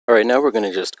Alright, now we're going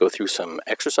to just go through some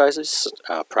exercises,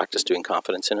 practice doing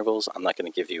confidence intervals. I'm not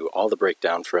going to give you all the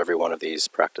breakdown for every one of these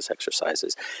practice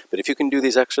exercises, but if you can do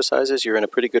these exercises, you're in a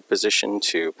pretty good position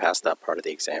to pass that part of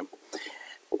the exam.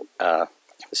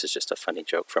 This is just a funny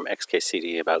joke from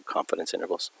XKCD about confidence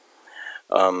intervals.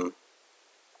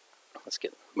 Let's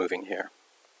get moving here.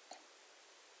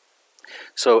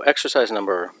 So exercise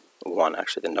number 1,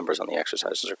 actually the numbers on the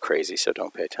exercises are crazy, so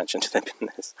don't pay attention to them in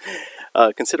this.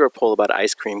 Consider a poll about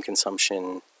ice cream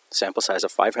consumption, sample size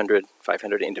of 500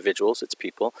 individuals, it's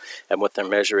people, and what they're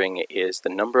measuring is the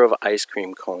number of ice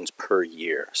cream cones per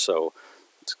year. So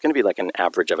it's going to be like an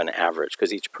average of an average,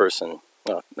 because each person,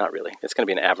 well, not really, it's going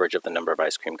to be an average of the number of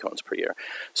ice cream cones per year.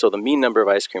 So the mean number of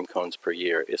ice cream cones per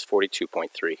year is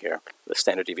 42.3 here. The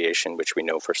standard deviation, which we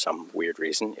know for some weird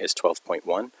reason, is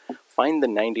 12.1. Find the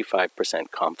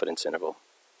 95% confidence interval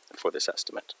for this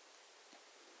estimate.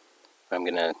 I'm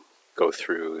going to go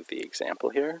through the example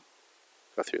here,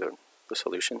 go through the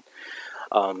solution.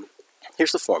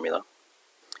 Here's the formula,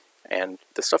 and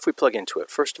the stuff we plug into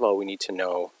it. First of all, we need to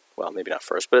know, well, maybe not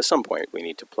first, but at some point we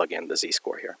need to plug in the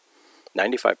z-score here.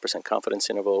 95% confidence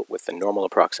interval with the normal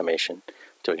approximation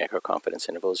to an echo confidence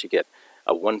intervals, you get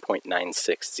a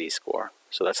 1.96 z-score.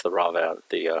 So that's the raw value,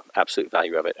 the absolute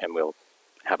value of it, and we'll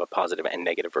have a positive and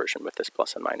negative version with this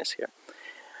plus and minus here.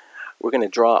 We're going to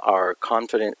draw our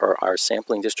our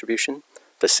sampling distribution,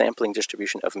 the sampling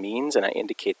distribution of means, and I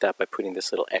indicate that by putting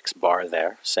this little X bar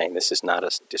there, saying this is not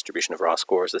a distribution of raw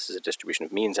scores, this is a distribution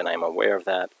of means, and I'm aware of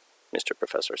that, Mr.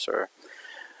 Professor, sir.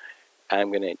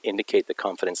 I'm going to indicate the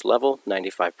confidence level,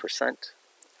 95%.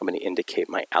 I'm going to indicate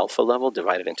my alpha level,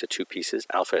 divided into two pieces.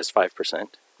 Alpha is 5%.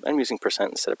 I'm using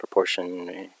percent instead of proportion.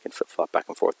 You can flip-flop back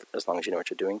and forth as long as you know what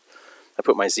you're doing. I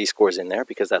put my z-scores in there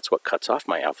because that's what cuts off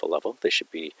my alpha level. They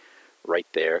should be right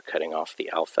there, cutting off the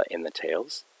alpha in the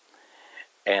tails.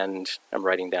 And I'm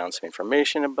writing down some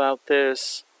information about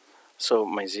this. So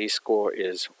my z-score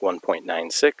is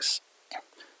 1.96.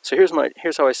 So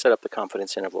here's how I set up the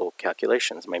confidence interval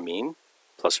calculations. My mean,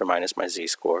 plus or minus my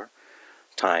z-score,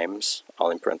 times,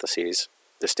 all in parentheses,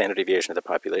 the standard deviation of the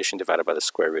population divided by the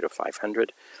square root of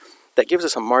 500. That gives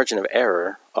us a margin of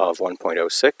error of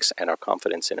 1.06 and our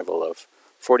confidence interval of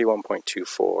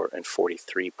 41.24 and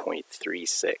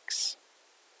 43.36.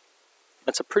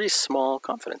 That's a pretty small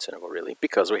confidence interval, really,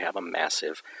 because we have a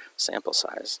massive sample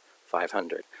size,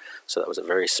 500. So that was a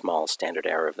very small standard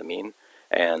error of the mean,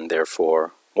 and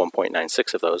therefore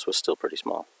 1.96 of those was still pretty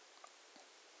small.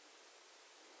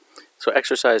 So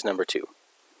exercise number 2.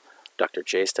 Dr.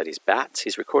 J studies bats.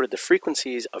 He's recorded the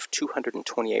frequencies of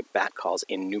 228 bat calls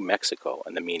in New Mexico,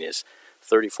 and the mean is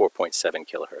 34.7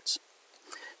 kilohertz.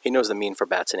 He knows the mean for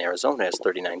bats in Arizona is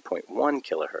 39.1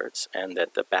 kilohertz, and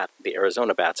that the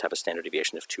Arizona bats have a standard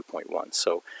deviation of 2.1.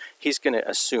 So he's going to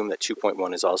assume that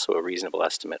 2.1 is also a reasonable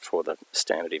estimate for the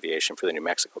standard deviation for the New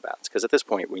Mexico bats, because at this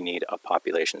point we need a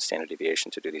population standard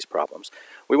deviation to do these problems.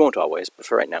 We won't always, but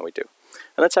for right now we do.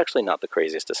 And that's actually not the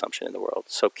craziest assumption in the world.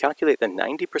 So calculate the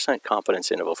 90% confidence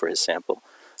interval for his sample,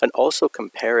 and also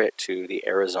compare it to the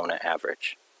Arizona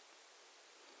average.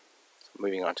 So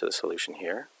moving on to the solution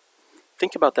here.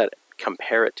 Think about that,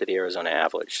 compare it to the Arizona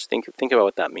average. Think about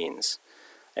what that means,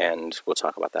 and we'll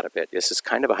talk about that a bit. This is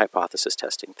kind of a hypothesis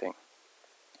testing thing.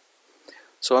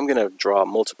 So I'm going to draw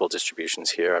multiple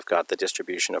distributions here. I've got the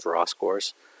distribution of raw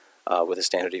scores with a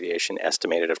standard deviation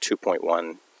estimated of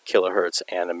 2.1 kilohertz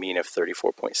and a mean of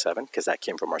 34.7, because that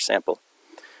came from our sample.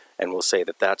 And we'll say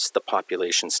that that's the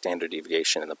population standard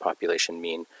deviation and the population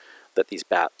mean that these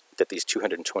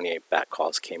 228 bat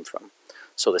calls came from.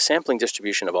 So the sampling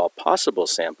distribution of all possible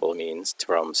sample means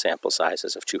from sample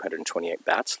sizes of 228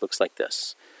 bats looks like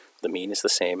this. The mean is the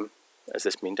same as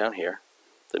this mean down here.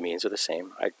 The means are the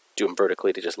same. I do them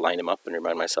vertically to just line them up and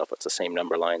remind myself it's the same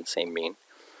number line, same mean.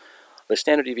 The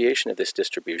standard deviation of this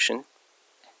distribution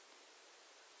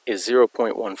is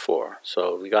 0.14.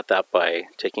 So we got that by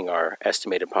taking our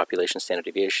estimated population standard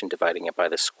deviation, dividing it by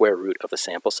the square root of the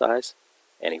sample size,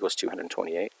 n equals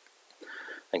 228,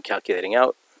 and calculating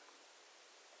out,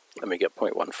 and we get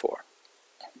 0.14.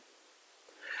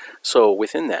 So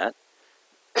within that,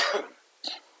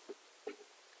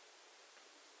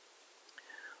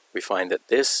 we find that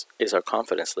this is our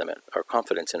confidence limit, our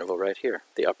confidence interval right here.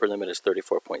 The upper limit is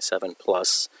 34.7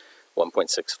 plus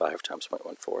 1.65 times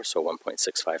 0.14, so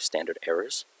 1.65 standard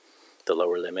errors. The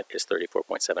lower limit is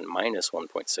 34.7 minus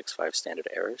 1.65 standard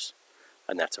errors,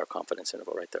 and that's our confidence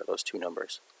interval right there, those two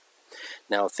numbers.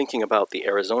 Now, thinking about the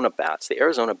Arizona bats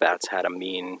had a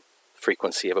mean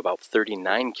frequency of about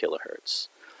 39 kilohertz.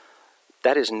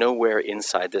 that is nowhere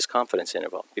inside this confidence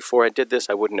interval. Before I did this,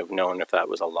 I wouldn't have known if that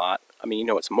was a lot. I mean, you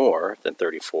know it's more than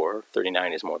 34.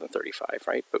 39 is more than 35,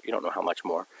 right? But you don't know how much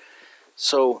more.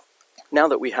 So now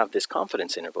that we have this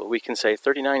confidence interval, we can say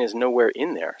 39 is nowhere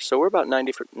in there. So we're about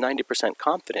 90%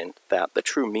 confident that the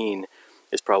true mean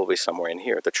is probably somewhere in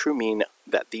here. The true mean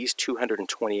that these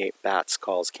 228 bats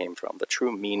calls came from, the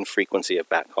true mean frequency of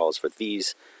bat calls for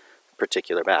these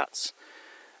particular bats.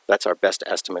 That's our best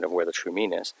estimate of where the true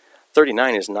mean is.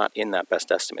 39 is not in that best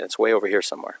estimate. It's way over here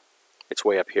somewhere. It's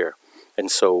way up here.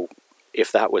 And so if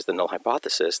that was the null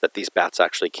hypothesis, that these bats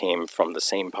actually came from the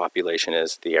same population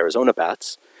as the Arizona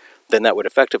bats, then that would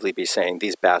effectively be saying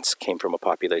these bats came from a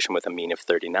population with a mean of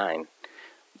 39.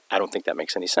 I don't think that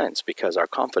makes any sense, because our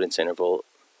confidence interval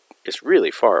is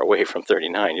really far away from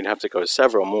 39. You'd have to go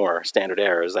several more standard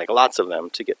errors, like lots of them,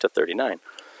 to get to 39.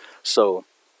 So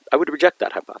I would reject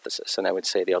that hypothesis, and I would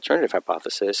say the alternative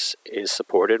hypothesis is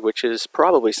supported, which is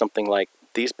probably something like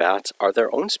these bats are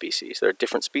their own species. They're a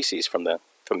different species from the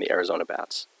Arizona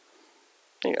bats.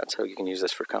 You know, that's how you can use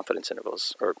this for confidence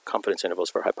intervals, or confidence intervals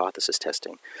for hypothesis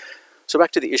testing. So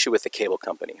back to the issue with the cable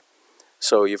company.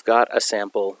 So you've got a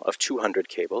sample of 200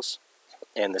 cables,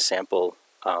 and the sample,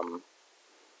 and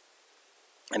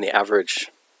the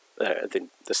average, the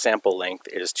sample length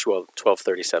is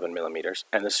 1237 millimeters,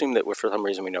 and assume that for some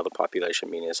reason we know the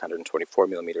population mean is 124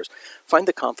 millimeters. Find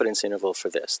the confidence interval for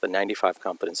this, the 95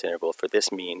 confidence interval for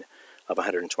this mean of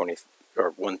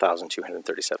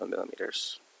 1,237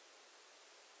 millimeters.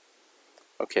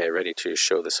 Okay, ready to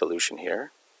show the solution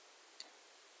here.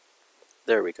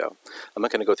 There we go. I'm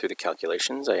not going to go through the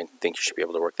calculations. I think you should be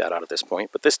able to work that out at this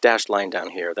point. But this dashed line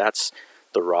down here, that's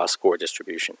the raw score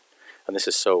distribution. And this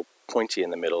is so pointy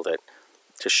in the middle that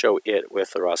to show it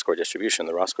with the raw score distribution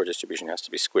has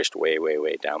to be squished way, way,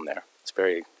 way down there. It's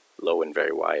very low and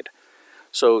very wide.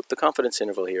 So the confidence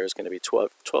interval here is going to be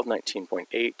 1219.8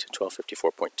 to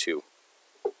 1254.2.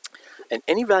 And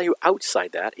any value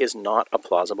outside that is not a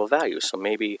plausible value. So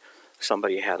maybe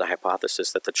somebody had a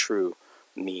hypothesis that the true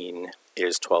mean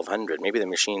is 1200. Maybe the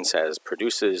machine says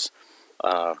produces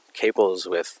cables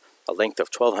with a length of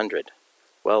 1200.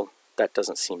 Well, that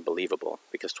doesn't seem believable,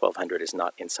 because 1200 is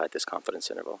not inside this confidence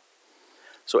interval.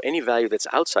 So any value that's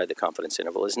outside the confidence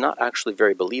interval is not actually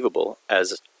very believable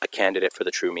as a candidate for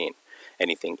the true mean.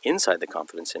 Anything inside the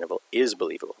confidence interval is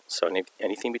believable. So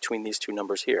anything between these two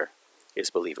numbers here is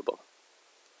believable.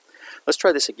 Let's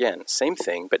try this again. Same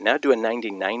thing, but now do a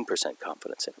 99%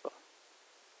 confidence interval.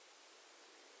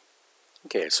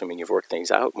 Okay, assuming you've worked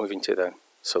things out, moving to the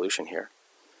solution here.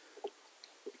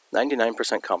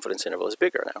 99% confidence interval is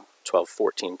bigger now,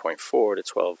 1214.4 to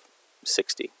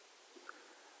 1260.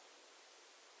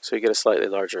 So you get a slightly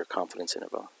larger confidence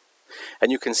interval.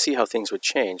 And you can see how things would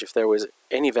change. If there was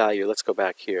any value, let's go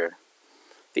back here.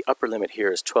 The upper limit here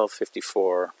is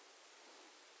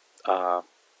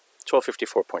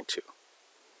 1254.2.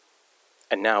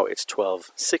 And now it's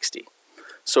 1260.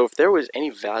 So if there was any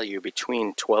value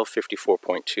between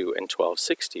 1254.2 and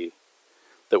 1260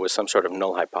 that was some sort of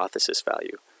null hypothesis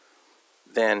value,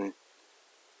 then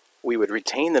we would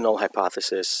retain the null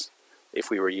hypothesis if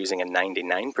we were using a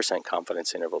 99%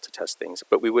 confidence interval to test things,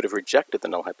 but we would have rejected the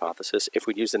null hypothesis if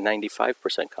we'd used a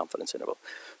 95% confidence interval.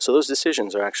 So those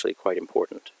decisions are actually quite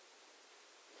important.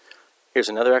 Here's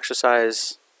another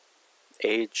exercise.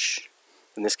 Age,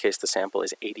 in this case the sample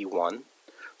is 81.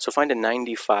 So find a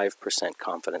 95%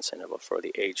 confidence interval for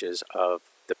the ages of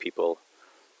the people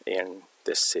in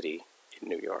this city in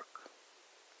New York.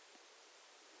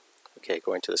 Okay,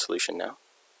 going to the solution now.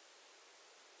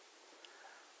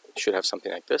 Should have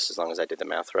something like this, as long as I did the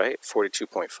math right,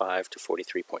 42.5 to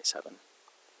 43.7.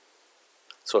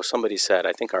 So if somebody said,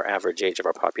 I think our average age of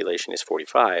our population is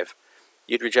 45,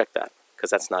 you'd reject that,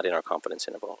 because that's not in our confidence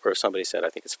interval. Or if somebody said, I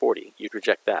think it's 40, you'd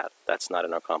reject that. That's not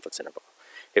in our confidence interval.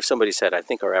 If somebody said, I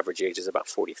think our average age is about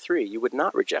 43, you would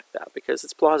not reject that, because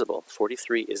it's plausible.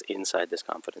 43 is inside this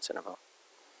confidence interval.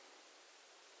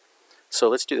 So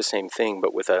let's do the same thing,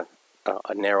 but with a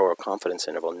narrower confidence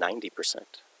interval,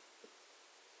 90%.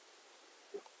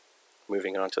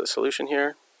 Moving on to the solution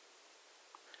here.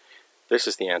 This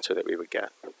is the answer that we would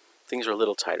get. Things are a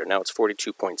little tighter. Now it's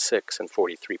 42.6 and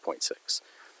 43.6.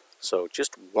 So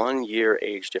just 1 year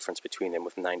age difference between them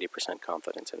with 90%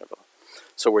 confidence interval.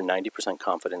 So we're 90%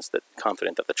 confident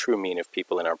that the true mean of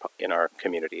people in our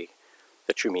community,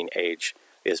 the true mean age,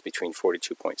 is between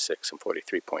 42.6 and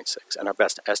 43.6. And our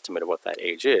best estimate of what that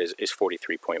age is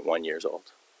 43.1 years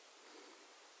old.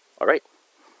 All right,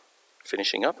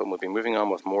 finishing up, and we'll be moving on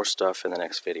with more stuff in the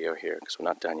next video here, because we're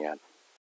not done yet.